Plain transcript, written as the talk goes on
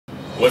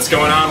What's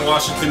going on,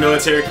 Washington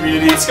Military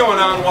Community? What's going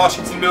on,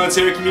 Washington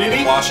Military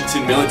Community?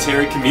 Washington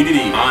Military Community.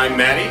 I'm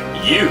Maddie.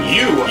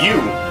 You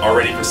are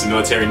ready for some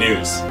military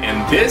news.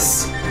 And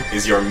this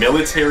is your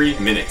Military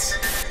Minute.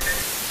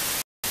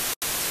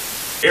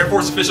 Air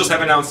Force officials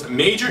have announced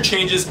major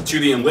changes to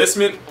the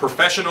Enlisted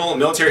Professional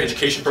Military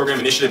Education Program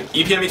Initiative.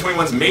 EPME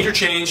 21's major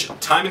change: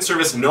 time in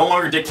service no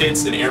longer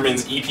dictates an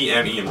airman's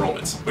EPME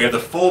enrollment. We have the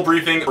full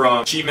briefing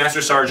from Chief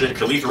Master Sergeant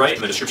Khalif Wright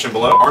in the description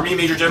below. Army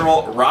Major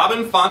General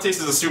Robin Fontes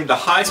has assumed the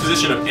highest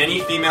position of any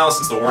female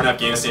since the war in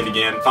Afghanistan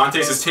began.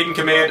 Fontes has taken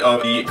command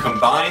of the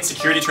Combined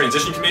Security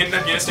Transition Command in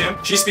Afghanistan.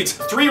 She speaks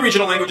 3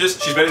 regional languages.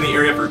 She's been in the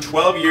area for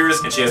 12 years,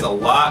 and she has a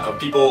lot of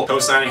people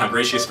co-signing how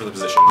great she is for the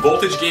position.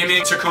 Voltage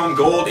Gaming took home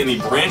gold in the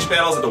branch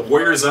battles at the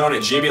Warrior Zone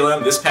at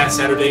JBLM this past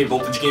Saturday.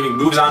 Voltage Gaming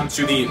moves on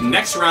to the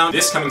next round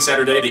this coming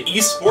Saturday. The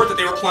esport that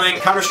they were playing,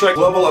 Counter-Strike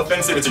Global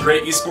Offensive, it's a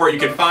great esport. You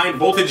can find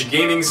Voltage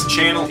Gaming's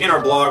channel in our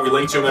blog. We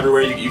link to them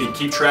everywhere. You can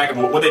keep track of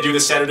what they do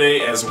this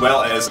Saturday, as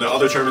well as the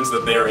other tournaments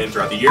that they are in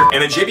throughout the year.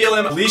 And the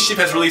JBLM police chief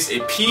has released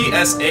a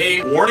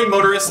PSA warning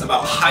motorists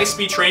about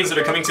high-speed trains that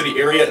are coming to the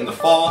area in the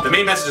fall. The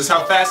main message is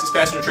how fast these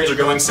passenger trains are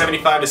going,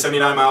 75 to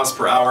 79 miles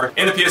per hour.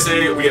 In the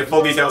PSA, we have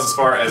full details as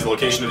far as the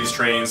location of these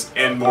trains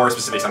and more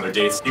specifics on their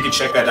dates. You can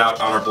check that out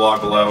on our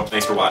blog below.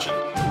 Thanks for watching.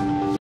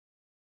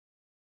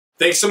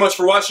 Thanks so much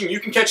for watching.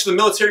 You can catch the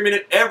Military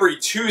Minute every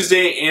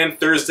Tuesday and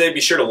Thursday. Be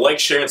sure to like,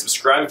 share, and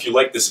subscribe if you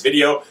like this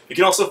video. You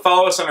can also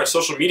follow us on our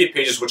social media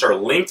pages, which are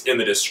linked in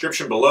the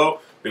description below.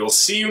 We will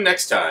see you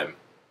next time.